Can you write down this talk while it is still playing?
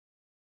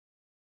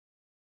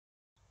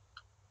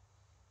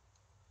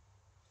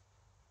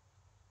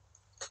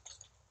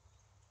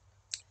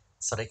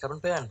สวัสดีครับ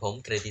เพื่อนๆผม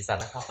เกรติสัน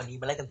นะครับวันนี้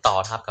มาเล่นกันต่อ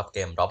ครับกับเก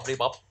ม Robbery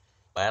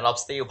แมน of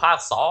Steel ภาค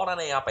2นั่น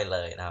เองครับไปเล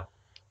ยนะครับ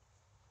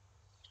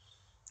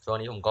ช่วง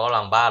นี้ผมก็กำ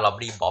ลังบ้า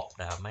Robbery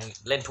นะครับไม่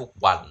เล่นทุก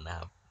วันนะค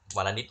รับ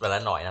วันละนิดวันล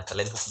ะหน่อยนะแต่เ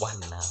ล่นทุกวัน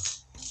นะครับ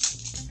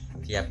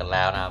เทียบกันแ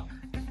ล้วนะครับ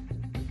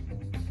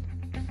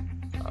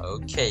โอ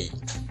เค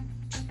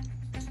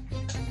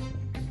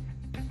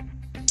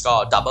ก็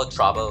Double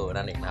Trouble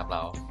นั่นเองนะครับเร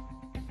า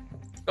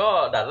ก็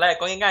ด่านแรก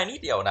ก็ง่ายๆนิด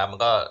เดียวนะมัน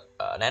ก็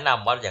แนะน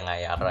ำว่ายังไง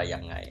อะไร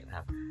ยังไงนะค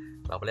รับ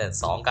เราไปเล่น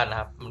2กันนะ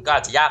ครับมันก็อ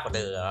าจจะยากกว่าเ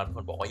ดิมนะค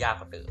นบอกว่ายาก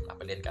กว่าเดิมนะ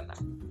ไปเล่นกันนะ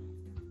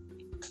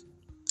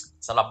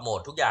สำหรับโหม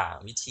ดทุกอย่าง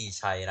วิธี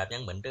ใช้นะครับยั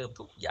งเหมือนเดิม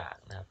ทุกอย่าง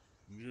นะครับ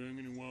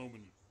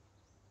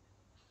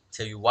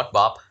Tell you what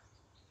Bob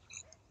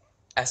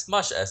as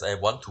much as I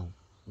want to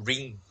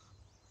wring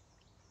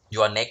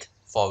your neck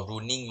for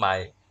ruining my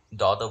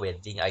daughter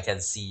wedding I can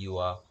see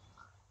your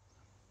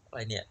อะไร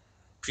เนี่ย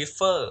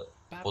preferring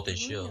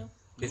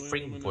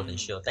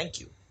potential thank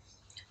you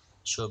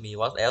show me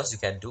what else you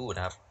can do น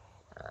ะครับ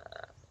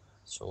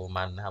โชว์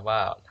มันนะครับว่า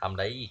ทำอะ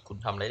ไรอีกคุณ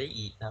ทำอะไรได้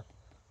อีกนะครับ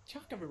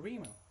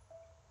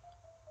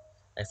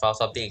I found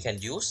something I can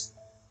use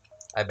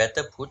I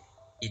better put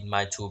in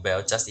my tool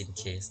belt just in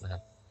case นะครั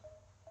บ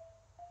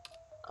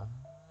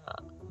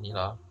นี่เห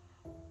รอ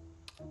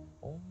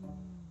โอ้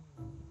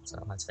ส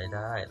ามารถใช้ไ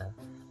ด้นะ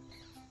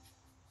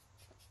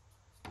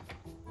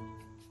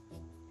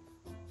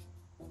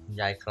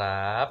ยายค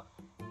รับ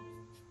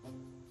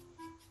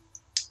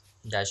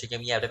ยายช่วย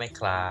เงียบๆได้ไหม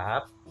ครั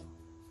บ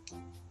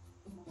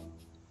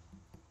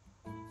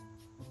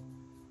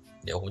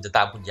เดี๋ยวผมจะต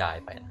ามคุณยาย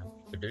ไปนะครับ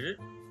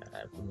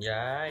คุณย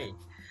าย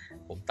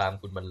ผมตาม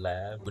คุณมาแ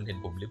ล้วคุณเห็น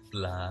ผมหรือเป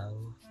ล่า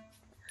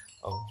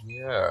โอ้เย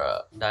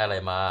ได้อะไร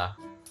มา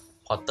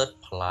potted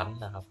plant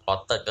นะครับ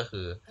potted ก็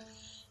คือ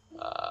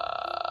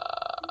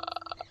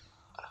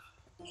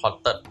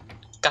potted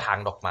กระถาง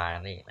ดอกไม้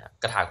นี่นะ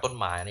กระถางต้น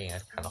ไม้นี่กร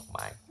ะถางดอกไ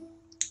ม้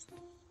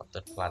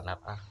potted plant นะครั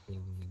บ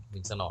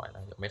วิ่งซะหน่อยน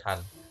ะเดี๋ยวไม่ทัน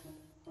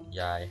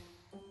ยาย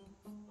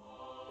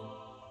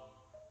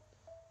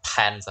แพ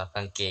นส์ก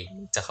างเกง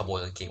จะขโมย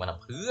กางเกงมาท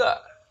ำเพื่อ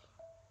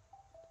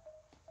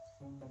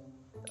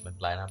ไม่เป็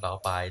นไรนะเรา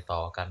ไปต่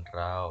อกัน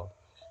เรา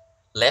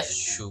left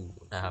shoe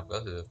นะครับก็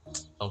คือ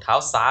รองเท้า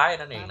ซ้าย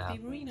นั่นเองนะครับ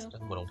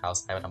บนรองเท้า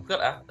ซ้ายมาทำเพื่อ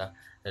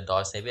the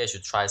door savior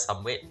should try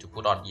some way to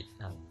put on it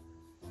นะครับ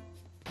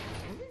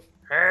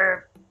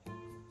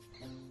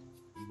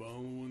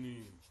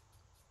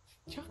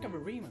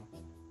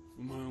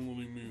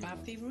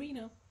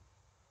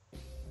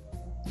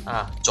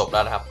จบแล้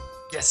วนะครับ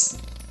yes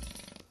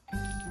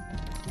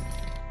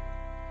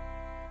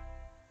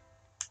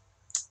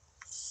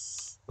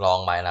ลอง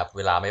ใหม่นะครับเ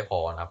วลาไม่พอ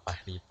นะครับไป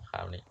รีบครา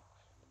วนี้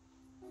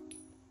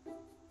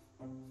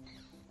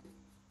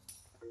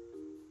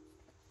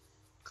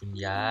คุณ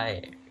ยาย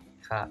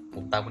ค่ะผ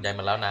มตามคุณยาย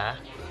มาแล้วนะ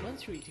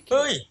เ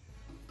ฮ้ย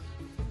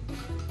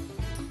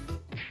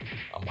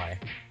เอาใหม่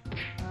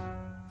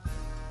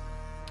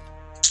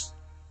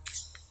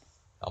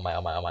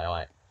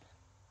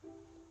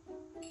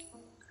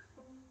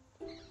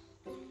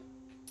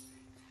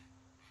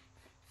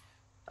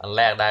อันแ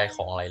รกได้ข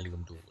องอะไรลื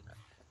มดูนะ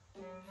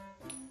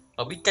เร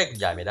าวิ่งใกล้คุณ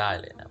ยายไม่ได้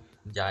เลยนะ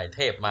คุณยายเท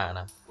พมาก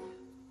นะ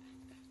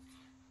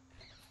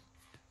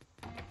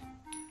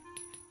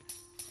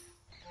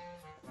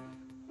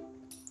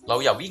เรา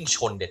อย่าวิ่งช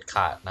นเด็ดข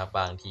าดนะบ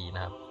างทีน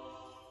ะครับ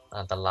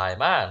อันตราย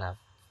มากนะครับ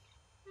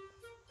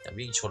อย่า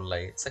วิ่งชนอะไร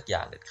สักอย่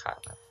างเด็ดขาด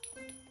นะ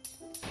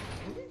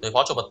โดยเฉพา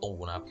ะชนประตู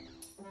นะครับ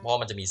เพราะ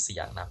มันจะมีเสี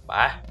ยงนะไป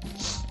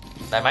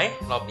ได้ไหม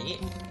รอบนี้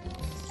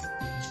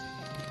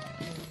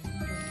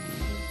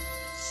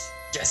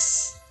yes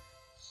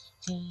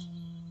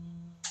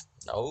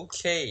โอเ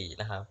ค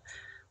นะครับ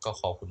ก็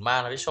ขอบคุณมาก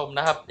นะที่ชมน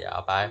ะครับเดี๋ยว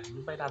ไ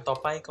ปด่านต่อ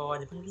ไปก่อน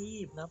อย่าเพิ่งรี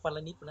บนะวันล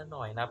ะนิดวันละห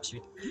น่อยนะครับชีวิ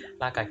ต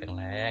ร่างกายแข็ง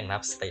แรงนะค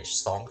รับสเตจ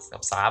2 กั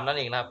บ 3นั่น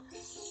เองนะครับ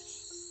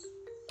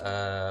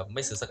ไ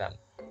ม่ซื้อสักกัน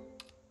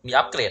มี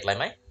อัปเกรดอะไร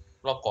ไหม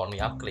รอบก่อนมี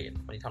อัปเกรด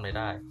วันนี้ทำอะไร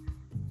ได้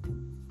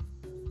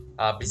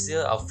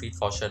busier outfit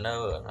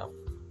fortuner นะครับ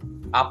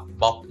up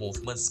bob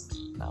movement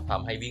speed นะครับท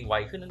ำให้วิ่งไว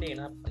ขึ้นนั่นเองน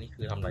ะครับอันนี้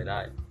คือทำอะไรได้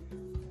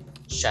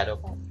shadow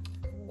bob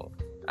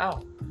อ้าว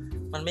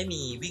มันไม่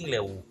มีวิ่งเ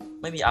ร็ว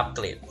ไม่มีอัปเก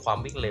รดความ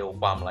วิ่งเร็ว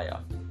ความอะไรอ่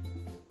ะ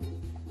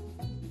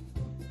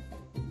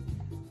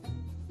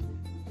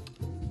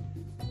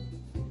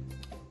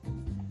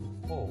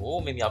โอ้โห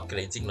ไม่มีอัปเกร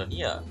ดจริงเหรอเ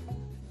นี่ย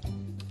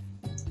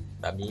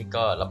แบบนี้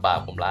ก็ลำบาก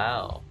ผมแล้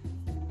ว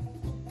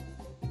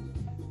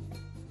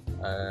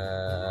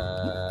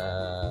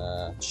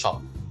ช็อป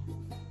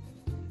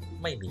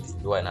ไม่มี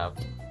ด้วยนะครับ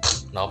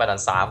น้องไปดั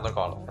น3กัน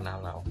ก่อนนะครั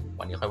บเรา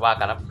วันนี้ค่อยว่า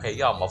กันนะเพย์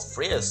ยอมมาเฟ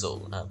รโซ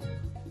นะครับ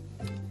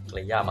เพ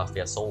ย์ยอมมาเฟร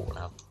โซน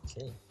ะครับโอเค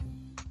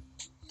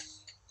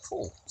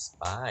ส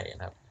บาย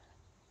นะครับ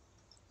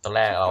ตอนแ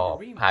รกเรา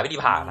หาวิธี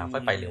ผ่านนะค่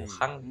อยไปเร็ว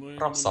ขั้ง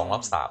รอบ2รอ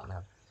บ3นะค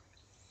รับ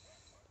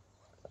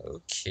โอ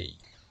เค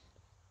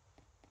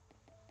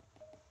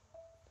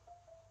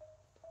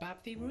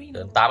เ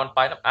ดินตามมันไป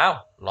นะอ้าว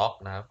ล็อก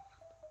นะครับ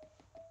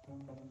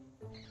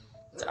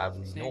จะอา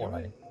รูโน่อะไร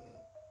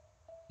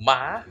หมา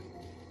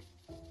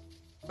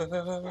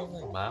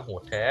หมาโห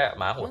ดแท้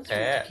หมาโหดแ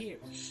ท้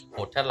โห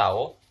ดแท้เหลา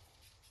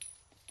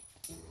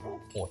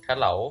โหดแท้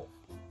เหลา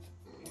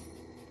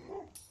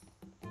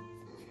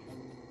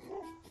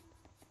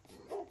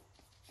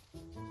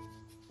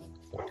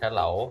โหดแท้เห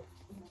ลา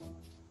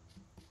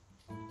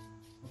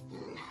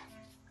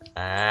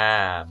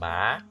หมา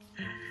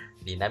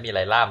ดีนะมีอะไ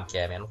รล่ามแก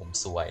แม้นผม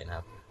ซวยนะค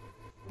รับ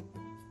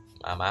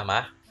มา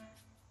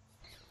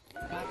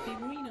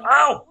อ้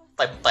าวเ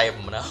ต็ม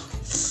นะ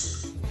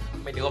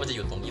ไม่นึกว่ามันจะอ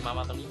ยู่ตรงนี้มา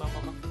ตรงนี้มา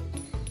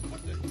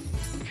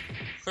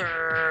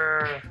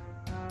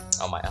เ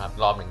อาใหม่ครับ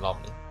รอบหนึ่ง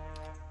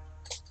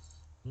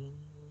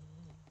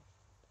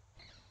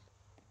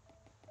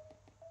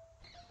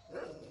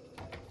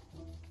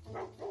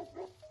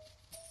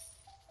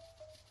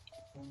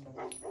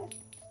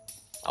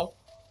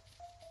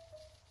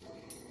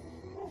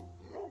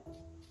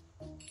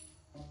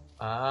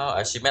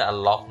achievement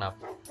unlock นะครับ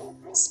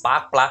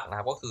spark plug นะค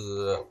รับก็คือ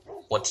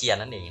หัวเทียน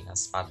นั่นเองนะ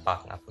spark plug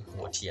นะครับก็คือ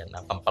หัวเทียนน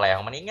ะคำแปลข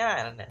องมันง่าย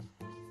ๆนั่นแหละ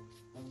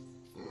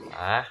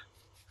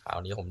คราว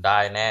นี้ผมได้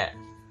แน่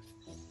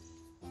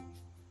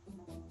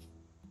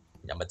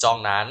อย่ามาจ้อง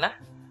นานนะ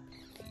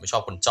ผมไม่ชอ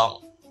บคนจ้อง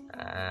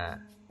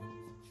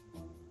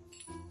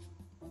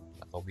แ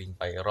ล้วก็วิ่ง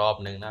ไปรอบ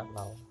นึงนะเร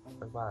า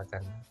ค่อยว่ากั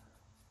น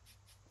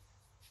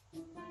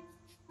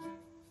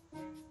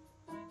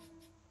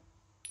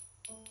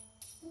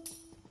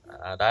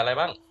ได้อะไร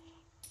บ้าง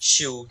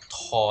ชิล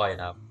ทอย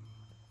นะครับ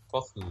ก็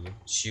คือ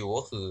ชิล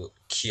ก็คือ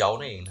เคี้ยว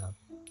นั่นเองนะครับ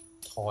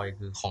ทอย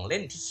คือของเล่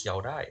นที่เคี้ยว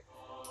ได้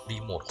รี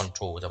โมทคอนโท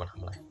รลจะมาทำ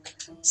อะไร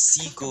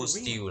ซีกูส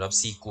ติลนะครับ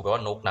ซีกูแปลว่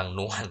านกนางน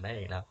วลนั่นเ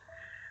องนะครับ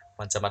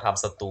มันจะมาท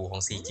ำศัตรูของ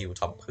ซีกิว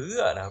ทำเพื่อ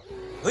นะครับ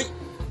เฮ้ย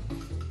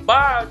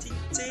บ้าจ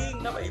ริง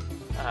ๆนะไอ้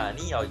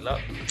นี่เอาอีกแล้ว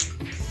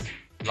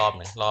รอ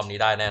บนี้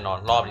ได้แน่นอน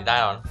รอบนี้ได้แ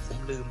น่นอนผม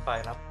ลืมไป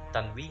นะครับ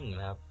ดันวิ่ง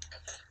นะครับ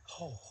โ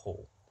อ้โห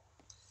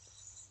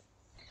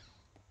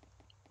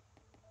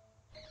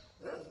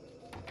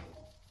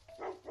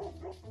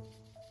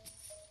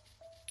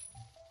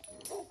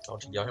เอา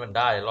ทีเดียวให้มันไ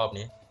ด้รอบ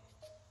นี้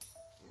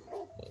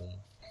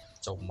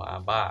จมมา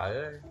บ้าเ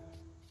อ้ย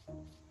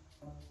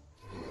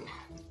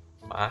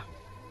มา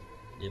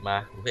ดีมา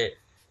ดูเพ่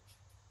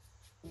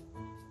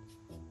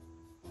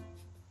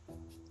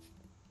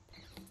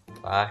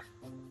ไป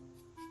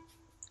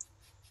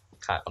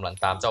ขาดกำลัง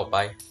ตามเจ้าไป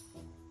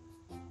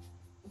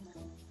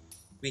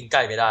วิ่งใก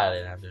ล้ไม่ได้เล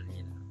ยนะครับเดี๋ยวนี้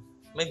นะ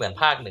ไม่เหมือน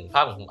ภาคหนึ่ง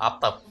ผมอัพ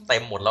เต็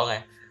มหมดแล้วไง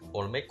ผม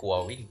ไม่กลัว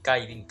วิ่งใกล้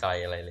วิ่งไกล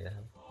อะไรเลยนะค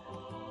รับ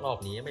รอบ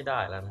นี้ไม่ได้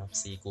แล้วนะครับ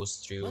ซีกูส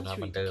ติลนะเ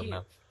หมือนเดิมนะค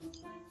รับ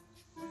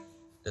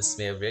The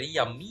smell very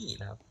yummy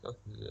นะครับก็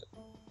คือ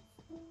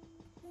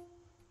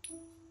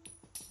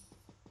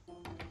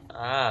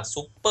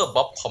ซูเปอร์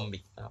บ๊อบคอมิ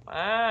กนะครับ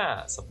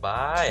สบ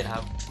ายนะค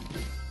รับ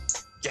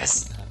yes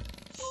นะครับ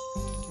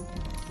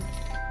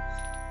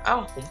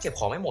ผมเก็บ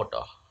ของไม่หมดเหร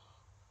อ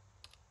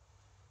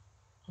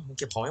ผม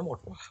เก็บของไม่หมด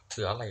วะเห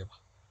ลืออะไรวะ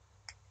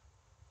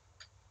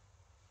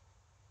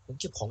ผม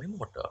เก็บของไม่ห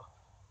มดเหรอ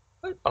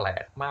เฮ้ยแปล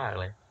กมาก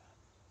เลย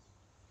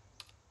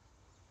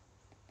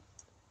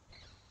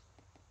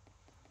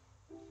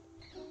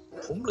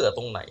ผมเหลือต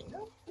รงไหน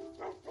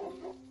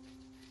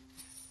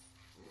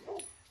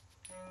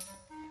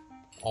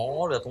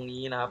เหลือตรง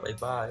นี้นะครับไอ้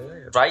บ้า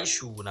ไร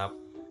ชูนะครับ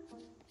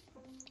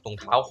ตรง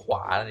เท้าขว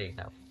านั่นเอง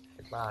ครับไ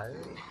อ้บ้า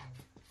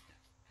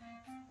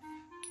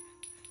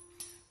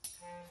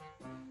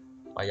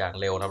ไปอย่าง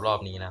เร็วนะรอบ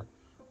นี้นะครับ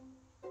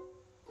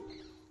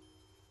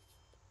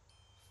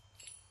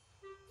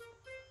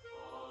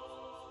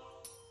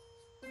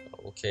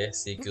โอเค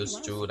ซีคิวส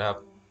จูนะครับ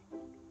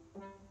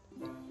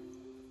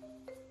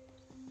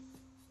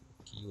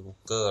คิวลู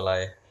เกอร์อะไร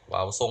ว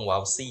า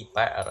วซี่แป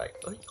ะอะไร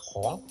ข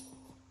อง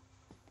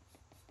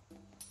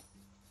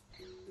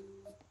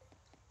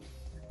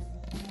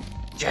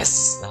yes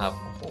นะครับ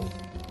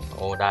โ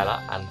อ้ได้ละ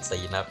อันซี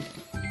นะครับ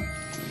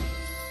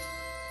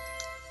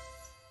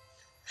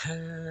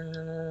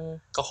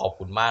ก็ขอบ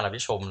คุณมากนะ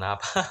พี่ชมนะครับ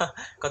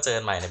ก็เจอ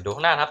กันใหม่ในวิดีโอข้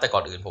างหน้านะครับแต่ก่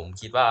อนอื่นผม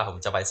คิดว่าผม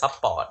จะไปซัพ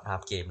พอร์ตนะครั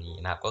บเกมนี้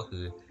นะครับก็คื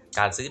อก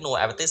ารซื้อ no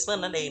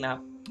advertisement นั่นเองนะครั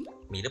บ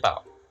มีหรือเปล่า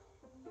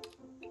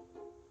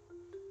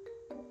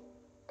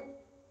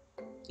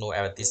no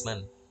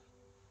advertisement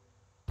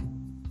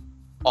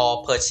or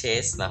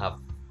purchase นะครับ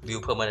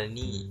will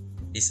permanently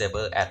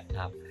disable ad น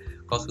ะครับ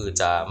ก็คือ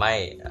จะไ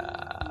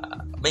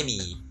ม่มี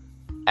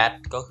แอด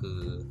ก็คือ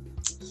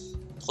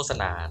โฆษ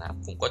ณานะครับ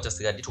ผมก็จะ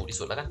ซื้ออันที่ถูกที่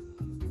สุดแล้วกัน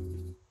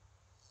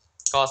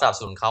ก็สนับส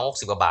นุนเขา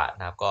60 กว่าบาท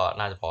นะครับก็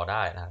น่าจะพอไ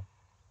ด้นะครับ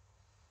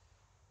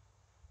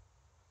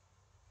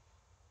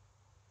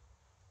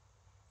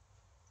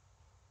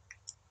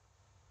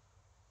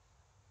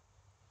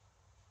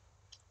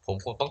ผม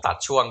คงต้องตัด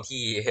ช่วง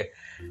ที่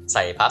ใ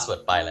ส่พาสเวิร์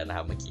ดไปแล้วนะค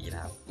รับเมื่อกี้น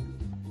ะครับ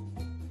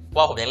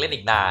ว่าผมยังเล่น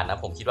อีกนานน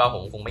ะผมคิดว่าผ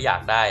มคงไม่อยา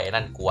กได้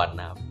นั่นกวน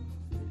นะครับ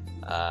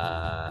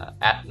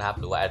แอดนะครับ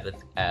หรือ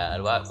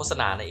ว่าโฆษ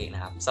ณานั่นเองน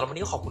ะครับสำหรับวัน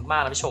นี้ก็ขอบคุณมา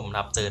กนะผู้ชมนะ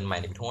ครับเจอกันใหม่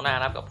ในวิดีโอหน้า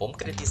นะครับกับผม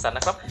กฤติสันน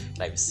ะครับ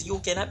ใน See you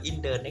again นะครับ in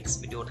the next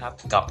video นะครับ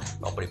กับ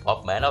Robbery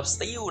Man of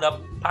Steel นะครับ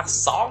ภาค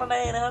 2นั่นเอ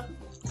งนะครับ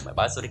บ๊ายบ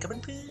ายสวัสดีครับ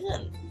เพื่อ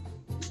นๆ